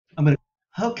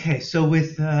Okay, so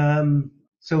here's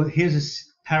a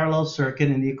parallel circuit,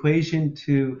 and the equation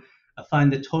to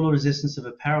find the total resistance of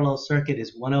a parallel circuit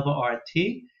is 1 over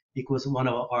RT equals 1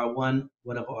 over R1,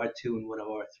 1 over R2, and 1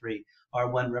 over R3.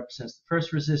 R1 represents the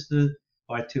first resistor,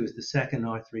 R2 is the second,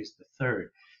 R3 is the third.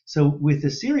 So with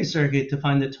the series circuit, to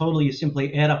find the total, you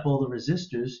simply add up all the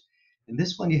resistors. In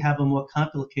this one, you have a more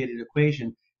complicated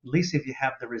equation, at least if you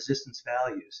have the resistance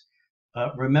values.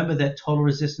 Remember that total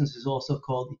resistance is also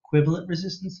called equivalent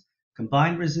resistance,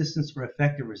 combined resistance, or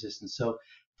effective resistance. So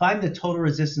find the total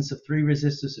resistance of three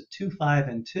resistors of 2, 5,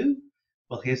 and 2.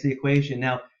 Well, here's the equation.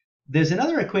 Now, there's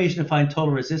another equation to find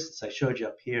total resistance I showed you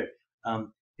up here.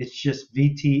 It's just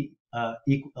VT,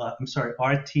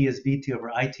 RT is VT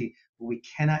over IT. But we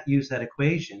cannot use that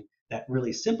equation, that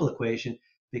really simple equation,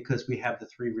 because we have the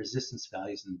three resistance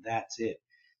values, and that's it.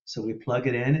 So we plug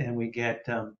it in, and we get,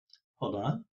 hold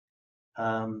on,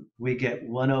 we get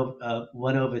 1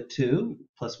 over 2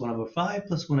 plus 1 over 5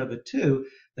 plus 1 over 2.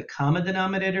 The common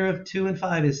denominator of 2 and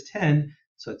 5 is 10,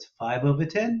 so it's 5 over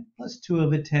 10 plus 2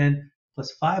 over 10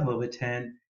 plus 5 over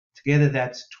 10. Together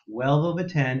that's 12 over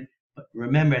 10. But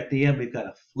remember, at the end, we've got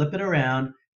to flip it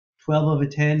around. 12 over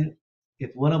 10,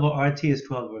 if 1 over RT is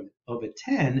 12 over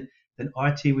 10, then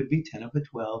RT would be 10 over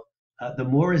 12. The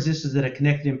more resistors that are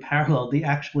connected in parallel, the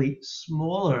actually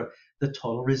smaller the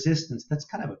total resistance. That's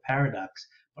kind of a paradox,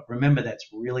 but remember that's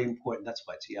really important. That's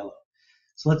why it's yellow.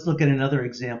 So let's look at another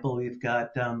example. We've got,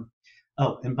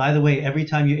 oh, and by the way, every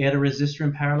time you add a resistor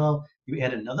in parallel, you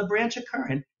add another branch of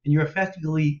current, and you're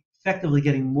effectively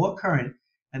getting more current,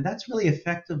 and that's really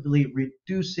effectively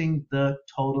reducing the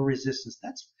total resistance.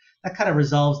 That kind of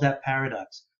resolves that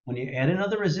paradox. When you add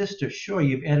another resistor, sure,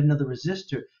 you've added another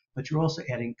resistor, but you're also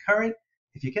adding current.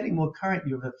 If you're getting more current,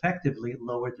 you've effectively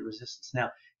lowered the resistance. Now,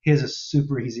 here's a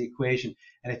super easy equation,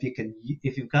 and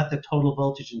if you've got the total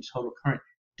voltage and total current,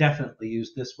 definitely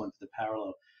use this one for the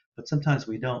parallel. But sometimes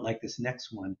we don't, like this next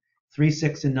one. 3,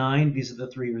 6, and 9, these are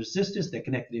the three resistors. They're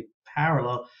connected in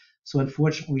parallel, so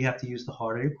unfortunately we have to use the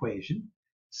harder equation.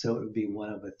 So it would be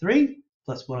 1 over 3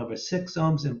 plus 1 over 6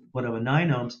 ohms and 1 over 9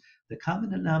 ohms. The common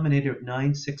denominator of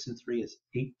 9, 6, and 3 is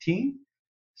 18.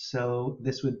 So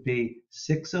this would be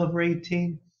 6 over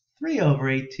 18, 3 over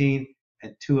 18,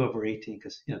 and 2 over 18,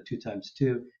 because 2 times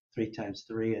 2, 3 times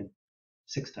 3, and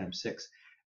 6 times 6.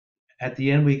 At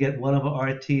the end, we get 1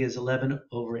 over RT is 11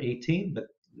 over 18, but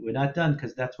we're not done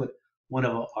because that's what 1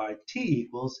 over RT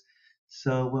equals.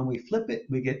 So when we flip it,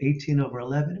 we get 18 over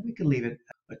 11, and we can leave it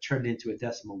turned into a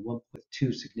decimal,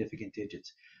 1.2 significant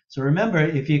digits. So remember,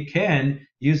 if you can,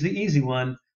 use the easy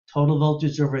one, total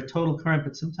voltage over a total current,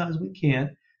 but sometimes we can't.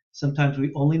 Sometimes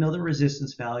we only know the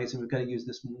resistance values, and we've got to use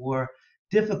this more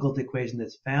difficult equation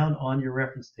that's found on your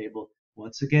reference table.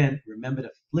 Once again, remember to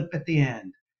flip at the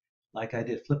end, like I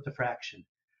did, flip the fraction.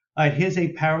 All right, here's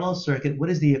a parallel circuit. What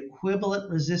is the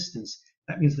equivalent resistance?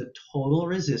 That means the total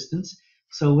resistance.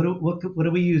 So what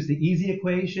do we use, the easy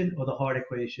equation or the hard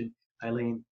equation,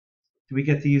 Eileen? Do we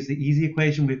get to use the easy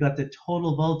equation? We've got the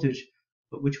total voltage,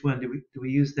 but which one? Do we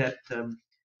use that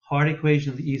hard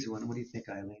equation or the easy one? What do you think,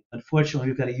 Eileen? Unfortunately,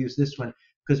 we've got to use this one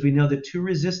because we know the two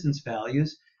resistance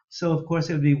values. So, of course,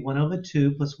 it would be 1 over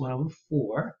 2 plus 1 over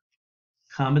 4.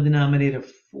 Common denominator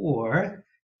 4.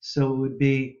 So it would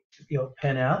be,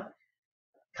 pen out.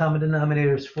 Common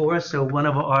denominator is 4, so 1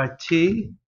 over RT.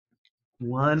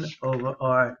 1 over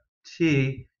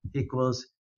RT equals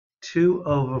 2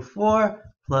 over 4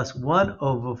 plus 1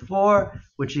 over 4,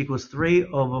 which equals 3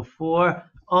 over 4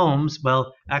 ohms.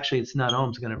 Well, actually, it's not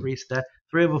ohms. I'm going to erase that.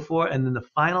 3 over 4, and then the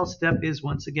final step is,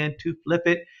 once again, to flip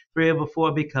it. 3 over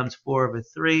 4 becomes 4 over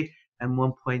 3, and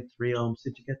 1.3 ohms.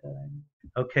 Did you get that?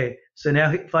 Okay, so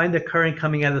now find the current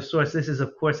coming out of the source. This is,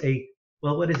 of course,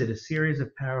 what is it? A series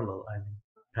of parallel,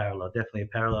 parallel, definitely a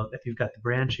parallel if you've got the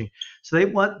branching. So they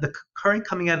want the current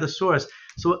coming out of the source.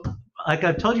 So like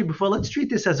I've told you before, let's treat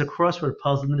this as a crossword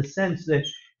puzzle in the sense that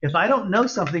if I don't know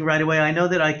something right away, I know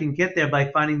that I can get there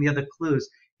by finding the other clues.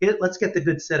 Let's get the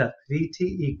good setup. VT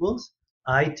equals,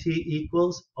 IT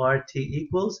equals, RT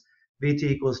equals, VT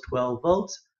equals 12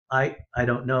 volts. I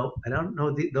don't know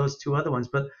those two other ones,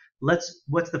 but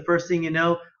what's the first thing you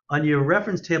know? On your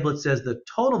reference table, it says the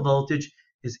total voltage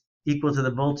is equal to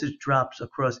the voltage drops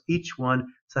across each one.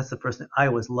 So that's the first thing I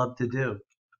always love to do.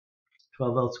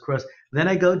 12 volts across. Then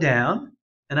I go down,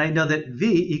 and I know that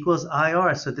V equals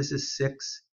IR. So this is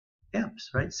 6 amps,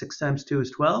 right? 6 times 2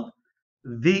 is 12.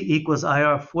 V equals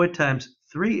IR. 4 times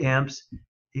 3 amps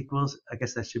equals, I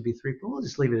guess that should be 3, but we'll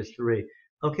just leave it as 3.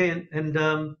 Okay,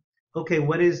 okay,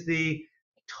 what is the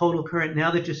total current?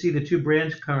 Now that you see the two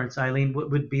branch currents, Eileen,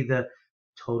 what would be the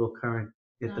total current?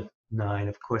 9,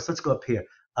 of course. Let's go up here.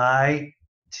 I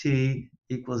T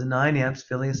equals 9 amps,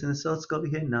 filling us in. So let's go over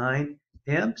here, 9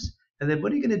 amps. And then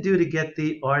what are you going to do to get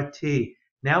the RT?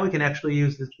 Now we can actually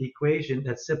use this equation,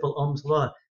 that simple Ohm's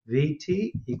law.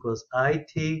 VT equals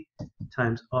IT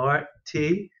times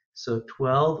RT. So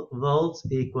 12 volts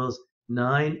equals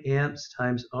 9 amps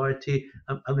times RT.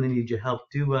 I'm going to need your help.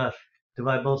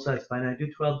 Divide both sides by 9.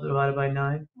 Do 12 divided by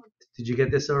 9. Did you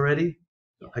get this already?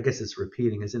 Yeah. I guess it's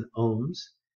repeating, as in ohms.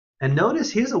 And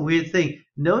notice, here's a weird thing.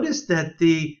 Notice that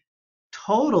the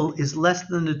total is less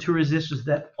than the two resistors.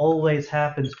 That always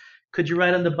happens. Could you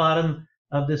write on the bottom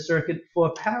of the circuit,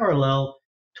 for parallel,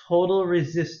 total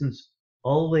resistance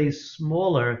always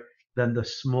smaller than the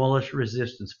smallest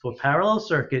resistance. For parallel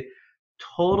circuit,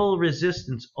 total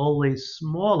resistance always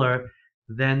smaller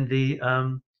than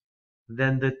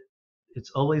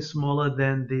it's always smaller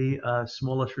than the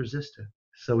smallest resistor.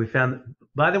 So we found,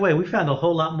 by the way, we found a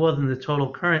whole lot more than the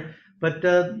total current. But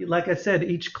like I said,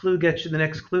 each clue gets you the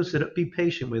next clue, so be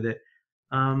patient with it.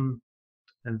 And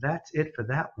that's it for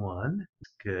that one.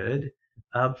 Good.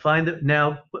 Find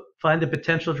the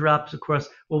potential drops across.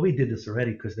 Well, we did this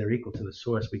already because they're equal to the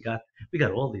source. We got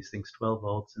all these things, 12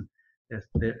 volts, and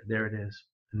there it is.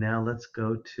 Now let's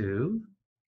go to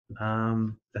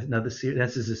another series.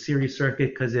 This is a series circuit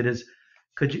because it is.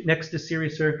 Could you, next to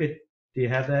series circuit, do you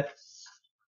have that?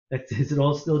 Is it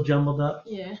all still jumbled up?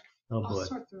 Yeah. Oh boy. I'll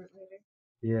sort through it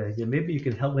later. Yeah. Maybe you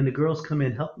can help when the girls come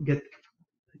in. Help them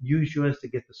use yours to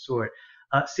get the sort.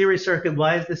 Series circuit.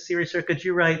 Why is this series circuit?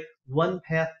 You write one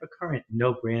path for current,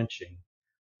 no branching.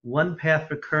 One path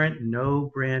for current,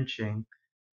 no branching.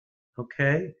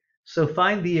 Okay. So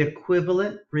find the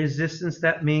equivalent resistance.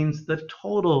 That means the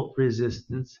total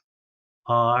resistance,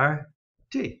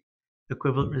 RT.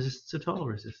 Equivalent resistance to total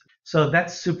resistance. So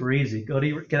that's super easy.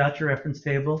 Get out your reference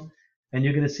table, and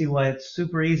you're going to see why it's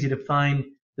super easy to find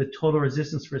the total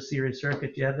resistance for a series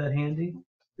circuit. Do you have that handy?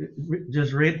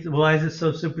 Just read. Why is it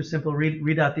so super simple?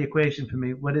 Read out the equation for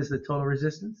me. What is the total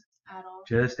resistance? Add all.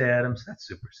 Just atoms. That's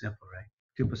super simple, right?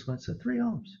 2 plus 1, so 3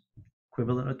 ohms.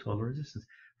 Equivalent of total resistance.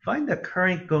 Find the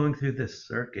current going through this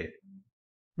circuit.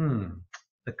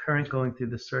 The current going through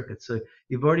the circuit. So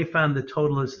you've already found the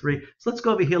total is 3. So let's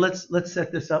go over here. Let's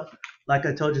set this up like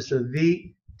I told you. So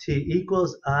VT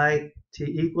equals I, T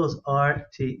equals R,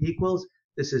 T equals.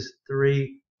 This is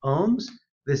 3 ohms.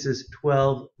 This is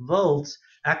 12 volts.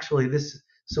 Actually,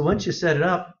 so once you set it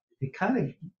up,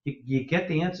 you get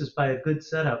the answers by a good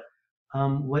setup.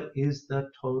 What is the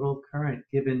total current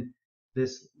given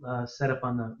this setup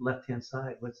on the left-hand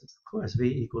side? What's this? Of course, V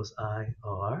equals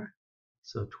IR.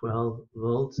 So 12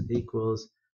 volts equals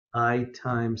I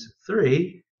times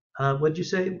 3. What'd you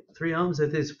say? 3 ohms?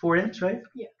 That is 4 amps, right?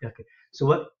 Yeah. Okay.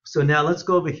 So now let's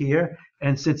go over here,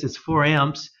 and since it's 4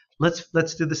 amps,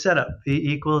 let's do the setup.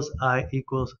 V equals I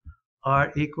equals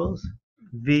R equals.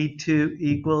 V2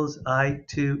 equals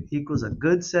I2 equals. A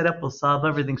good setup will solve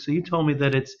everything. So you told me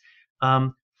that it's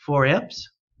 4 amps,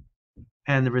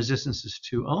 and the resistance is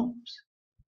 2 ohms.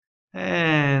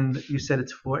 And you said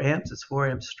it's 4 amps. It's 4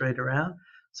 amps straight around.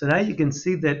 So now you can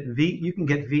see that you can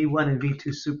get V1 and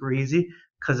V2 super easy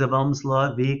because of Ohm's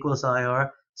law. V equals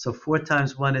IR. So 4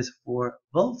 times 1 is 4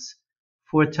 volts.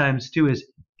 4 times 2 is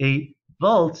 8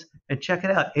 volts. And check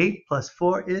it out. 8 plus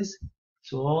 4 is,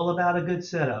 it's all about a good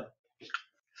setup.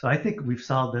 So I think we've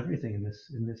solved everything in this.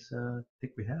 I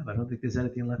think we have. I don't think there's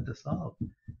anything left to solve.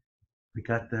 We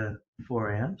got the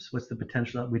 4 amps. What's the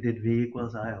potential? We did V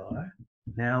equals IR.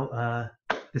 Now,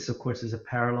 this, of course, is a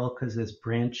parallel because there's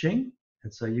branching.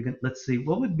 And so let's see,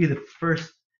 what would be the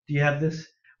first, do you have this?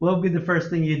 What would be the first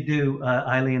thing you'd do,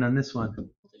 Eileen, on this one?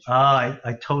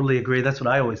 I totally agree. That's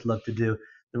what I always love to do.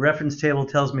 The reference table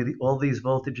tells me all these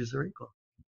voltages are equal.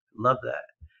 Love that.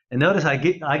 And notice I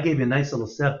gave you a nice little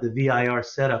step, the VIR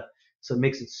setup. So it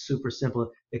makes it super simple,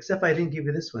 except I didn't give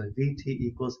you this one. VT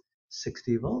equals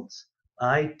 60 volts.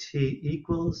 IT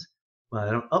equals,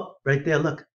 right there,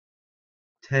 look.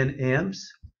 10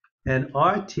 amps, and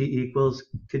RT equals,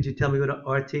 could you tell me what an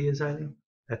RT is, Eileen?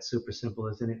 That's super simple,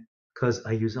 isn't it? Because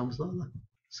I use Ohm's law.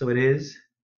 So it is,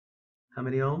 how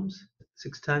many ohms?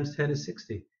 6 times 10 is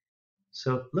 60.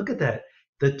 So look at that.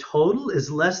 The total is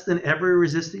less than every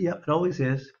resistor. Yep, it always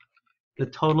is. The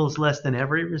total is less than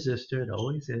every resistor. It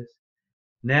always is.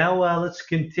 Now let's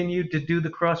continue to do the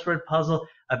crossword puzzle.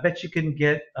 I bet you can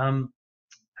get, I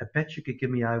bet you could give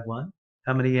me I1.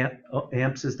 How many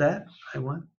amps is that?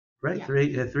 I1, right?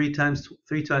 Yeah. 3 times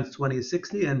 20 is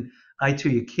 60, and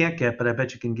I2 you can't get, but I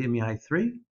bet you can give me I3,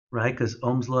 right? Because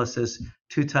Ohm's law says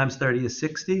 2 times 30 is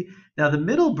 60. Now the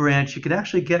middle branch you can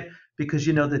actually get because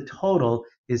you know the total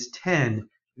is 10.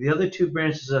 The other 2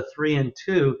 branches are 3 and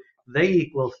 2. They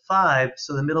equal 5,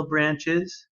 so the middle branch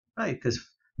is, right, because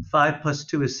 5 plus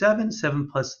 2 is 7. 7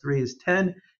 plus 3 is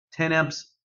 10. 10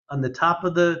 amps on the top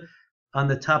of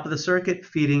the circuit,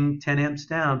 feeding 10 amps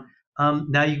down.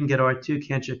 Now you can get R2,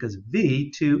 can't you? Because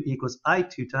V2 equals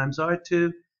I2 times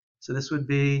R2. So this would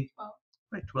be,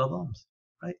 right, 12 ohms,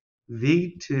 right?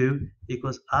 V2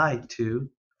 equals I2.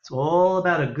 It's all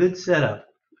about a good setup,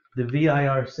 the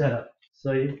VIR setup.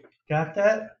 So you got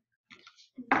that?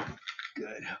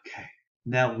 Good, okay.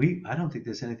 Now I don't think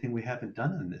there's anything we haven't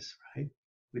done on this, right?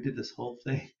 We did this whole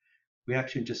thing. We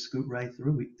actually just scoot right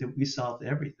through. We solved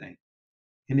everything.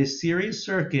 In a series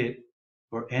circuit,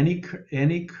 or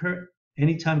anytime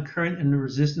current and the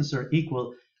resistance are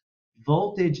equal,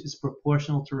 voltage is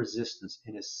proportional to resistance.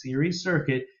 In a series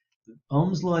circuit,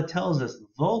 Ohm's law tells us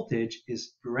voltage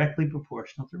is directly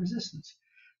proportional to resistance.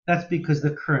 That's because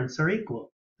the currents are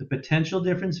equal. The potential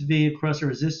difference V across a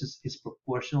resistance is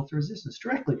proportional to resistance,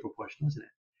 directly proportional, isn't it?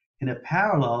 In a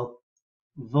parallel,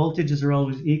 voltages are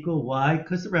always equal. Why?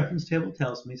 Because the reference table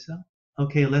tells me so.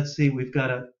 Okay, let's see. We've got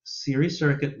a series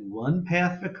circuit, one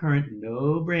path for current,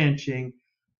 no branching.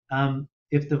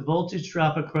 If the voltage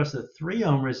drop across the 3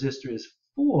 ohm resistor is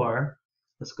 4,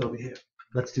 let's go over here.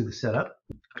 Let's do the setup.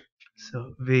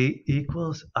 So V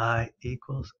equals I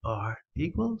equals R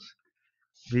equals.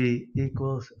 V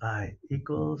equals I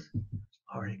equals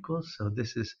R equals. So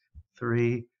this is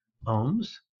 3 ohms.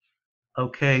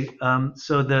 Okay,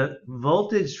 so the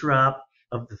voltage drop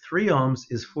of the 3 ohms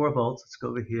is 4 volts. Let's go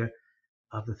over here.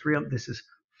 Of the 3 ohms, this is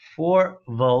 4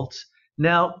 volts.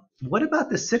 Now, what about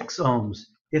the 6 ohms?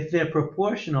 If they're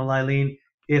proportional, Eileen,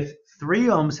 if 3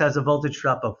 ohms has a voltage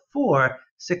drop of 4,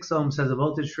 6 ohms has a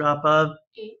voltage drop of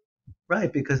 8.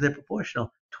 Right, because they're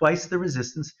proportional. Twice the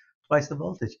resistance, twice the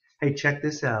voltage. Hey, check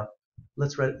this out.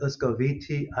 Let's go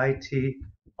VT, IT,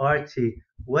 RT.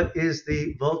 What is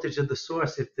the voltage of the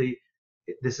source if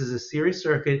this is a series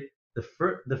circuit?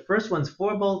 The first one's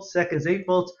 4 volts, second's 8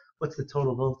 volts. What's the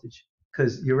total voltage?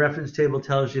 Because your reference table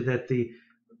tells you that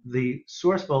the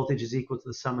source voltage is equal to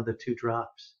the sum of the 2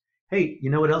 drops. Hey, you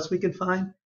know what else we can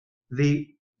find?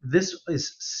 This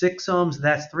is 6 ohms,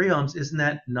 that's 3 ohms. Isn't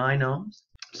that 9 ohms?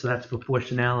 So that's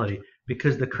proportionality.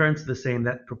 Because the current's the same,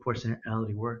 that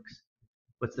proportionality works.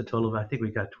 What's the total? I think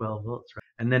we got 12 volts, right?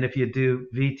 And then if you do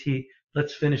VT,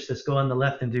 let's finish this. Go on the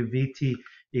left and do VT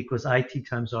equals IT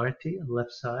times RT on the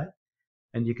left side.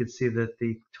 And you can see that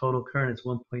the total current is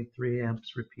 1.3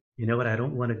 amps repeat. You know what? I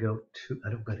don't want to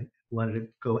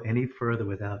go any further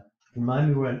without.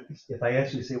 Remind me if I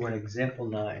actually say we're in example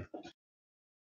 9.